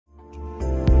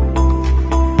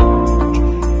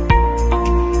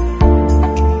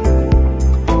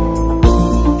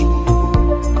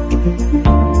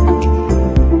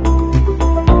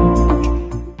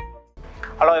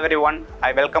everyone.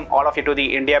 I welcome all of you to the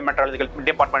India Meteorological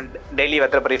Department daily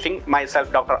weather briefing.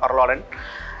 Myself, Dr. Arlolan.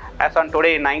 As on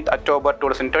today, 9th October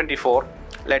 2024,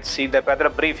 let's see the weather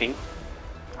briefing.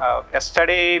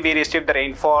 Yesterday, we received the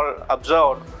rainfall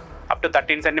observed up to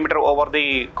 13 centimeter over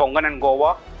the Konkan and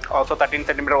Goa, also 13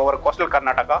 centimeter over coastal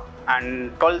Karnataka,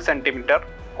 and 12 centimeter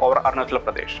over Arunachal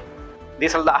Pradesh.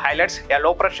 These are the highlights. A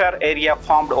low pressure area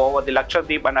formed over the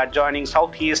Lakshadweep and adjoining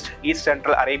southeast east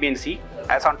central Arabian Sea.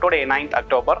 As on today, 9th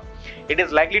October, it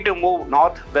is likely to move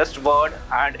northwestward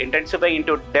and intensify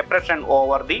into depression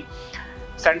over the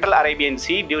central Arabian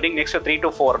Sea during next 3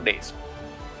 to 4 days.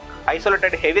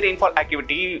 Isolated heavy rainfall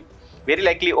activity very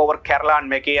likely over Kerala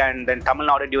and Mekki and then Tamil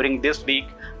Nadu during this week,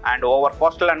 and over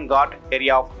coastal and Ghat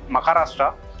area of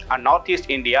Maharashtra and northeast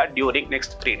India during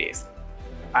next 3 days.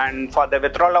 And for the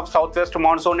withdrawal of southwest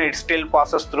monsoon, it still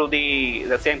passes through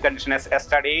the same condition as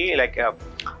yesterday, like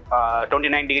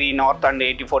 29 degree north and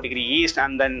 84 degree east,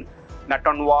 and then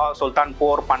Natanwa,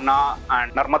 Sultanpur, Panna,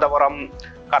 and Narmadavaram,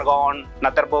 Kargon,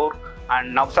 Natharbur,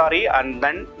 and Navsari, and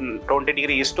then 20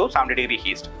 degree east to 70 degree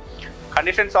east.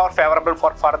 Conditions are favorable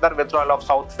for further withdrawal of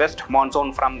southwest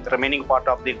monsoon from the remaining part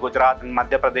of the Gujarat and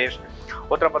Madhya Pradesh,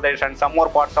 Uttar Pradesh, and some more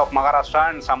parts of Maharashtra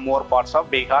and some more parts of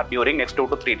Bihar during next 2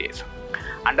 to 3 days.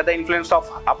 Under the influence of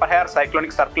upper air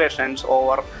cyclonic circulations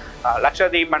over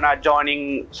Lakshadweep and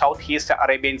adjoining southeast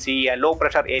Arabian Sea, a low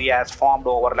pressure area has formed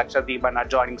over Lakshadweep and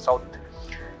adjoining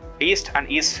southeast and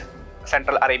east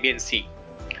central Arabian Sea.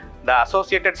 The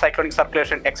associated cyclonic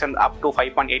circulation extends up to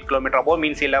 5.8 km above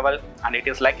mean sea level, and it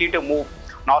is likely to move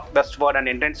northwestward and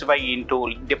intensify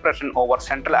into depression over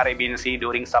central Arabian Sea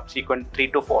during subsequent 3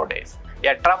 to 4 days.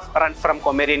 A trough runs from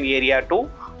Comerian area to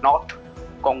north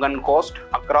Konkan coast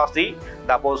across the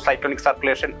above cyclonic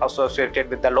circulation associated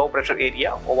with the low pressure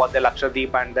area over the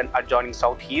Lakshadweep and then adjoining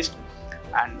southeast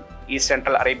and east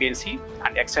central Arabian Sea,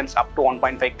 and extends up to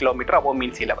 1.5 km above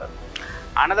mean sea level.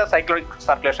 Another cyclonic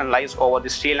circulation lies over the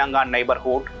Sri Lanka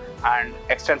neighborhood and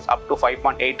extends up to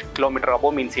 5.8 km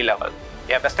above mean sea level.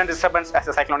 A western disturbance as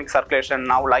a cyclonic circulation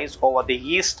now lies over the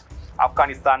east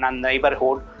Afghanistan and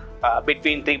neighborhood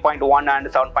between 3.1 and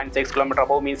 7.6 km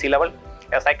above mean sea level.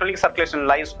 A cyclonic circulation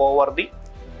lies over the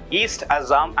east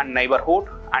Assam and neighborhood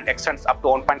and extends up to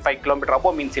 1.5 km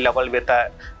above mean sea level with a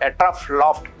trough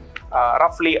loft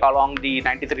roughly along the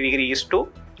 93 degree east to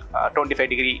 25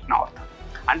 degree north.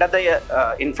 Under the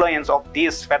influence of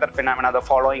these weather phenomena, the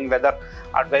following weather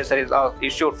advisories are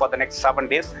issued for the next 7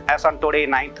 days. As on today,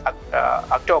 9th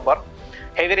October,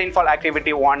 heavy rainfall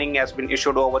activity warning has been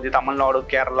issued over the Tamil Nadu,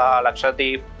 Kerala,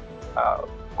 Lakshadweep,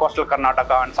 coastal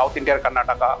Karnataka and South India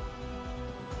Karnataka,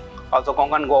 also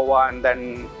Konkan, Goa, and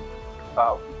then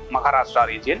Maharashtra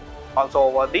region, also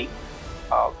over the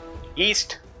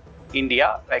East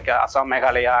India like Assam,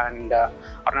 Meghalaya, and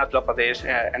Arunachal Pradesh,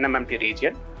 NMMT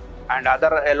region, and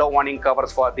other yellow warning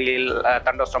covers for the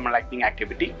thunderstorm and lightning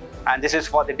activity. And this is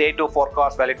for the day 2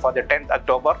 forecast valid for the 10th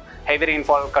October. Heavy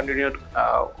rainfall continued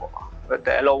with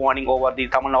the yellow warning over the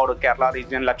Tamil Nadu, Kerala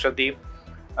region, Lakshadweep,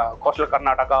 coastal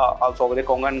Karnataka, also over the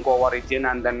Konkan, Goa region,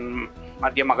 and then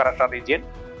Madhya Maharashtra region,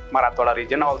 Marathwada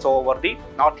region, also over the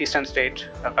northeastern states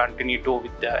continue to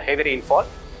with the heavy rainfall,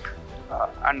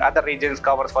 and other regions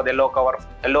covers for the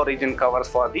yellow region covers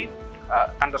for the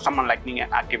thunderstorm and lightning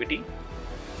activity.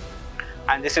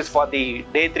 And this is for the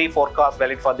day 3 forecast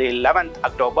valid for the 11th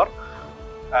October.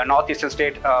 Northeastern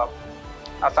state,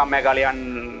 Assam, Meghalaya,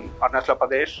 and Arunachal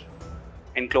Pradesh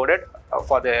included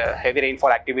for the heavy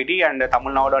rainfall activity, and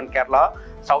Tamil Nadu and Kerala,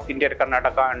 South India,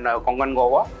 Karnataka, and Konkan,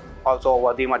 Goa, also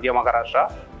over the Madhya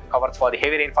Maharashtra covers for the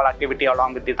heavy rainfall activity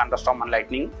along with the thunderstorm and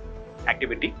lightning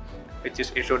activity, which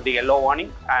is issued the yellow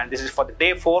warning. And this is for the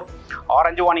day 4.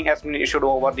 Orange warning has been issued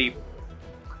over the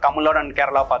Tamil Nadu and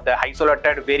Kerala for the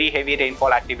isolated very heavy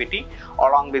rainfall activity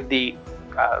along with the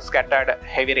scattered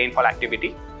heavy rainfall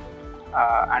activity.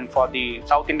 And for the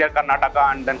South India,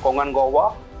 Karnataka, and then Konkan,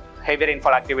 Goa, heavy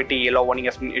rainfall activity yellow warning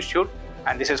has been issued.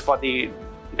 And this is for the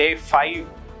day 5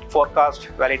 forecast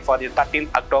valid for the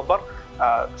 13th October.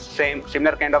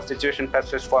 Similar kind of situation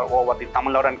persists for over the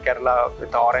Tamil Nadu and Kerala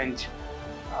with the orange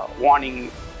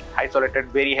warning. Isolated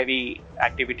very heavy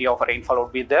activity of rainfall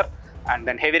would be there, and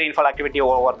then heavy rainfall activity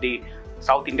over the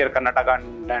South India, Karnataka,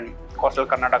 and then coastal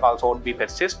Karnataka also would be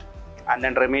persist. And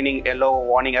then remaining yellow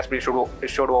warning has been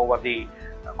issued over the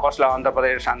coastal Andhra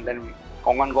Pradesh and then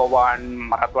Konkan, Goa,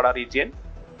 and Marathwada region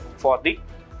for the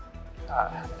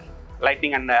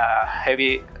lightning and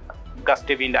heavy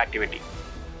gusty wind activity.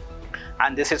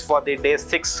 And this is for the day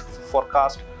 6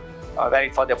 forecast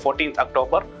valid for the 14th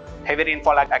October. Heavy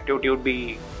rainfall activity would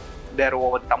be there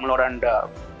over Tamil Nadu and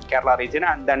Kerala region,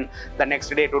 and then the next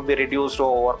day it would be reduced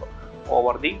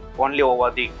only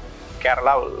over the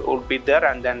Kerala would be there,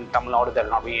 and then Tamil Nadu there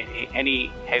will not be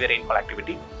any heavy rainfall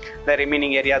activity. The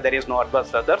remaining area there is no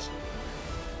adverse weather.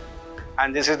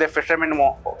 And this is the fisherman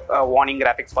warning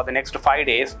graphics for the next 5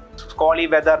 days. Squally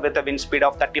weather with a wind speed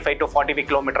of 35 to 45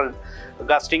 km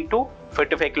gusting to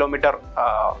 55 km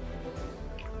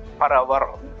per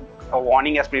hour. A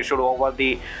warning has been issued over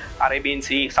the Arabian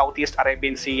Sea, Southeast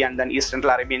Arabian Sea, and then East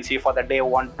Central Arabian Sea for the day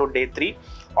 1 to day 3,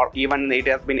 or even it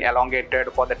has been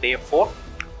elongated for the day 4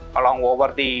 along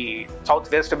over the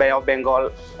Southwest Bay of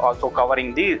Bengal, also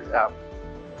covering the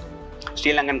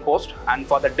Sri Lankan coast. And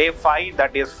for the day 5,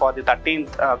 that is for the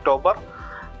 13th October,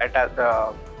 it has,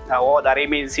 over the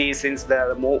Arabian Sea, since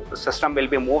the system will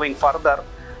be moving further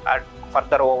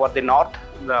over the north,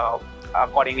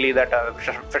 accordingly that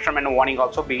fishermen warning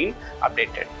also being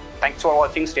updated. Thanks for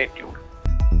watching. Stay tuned.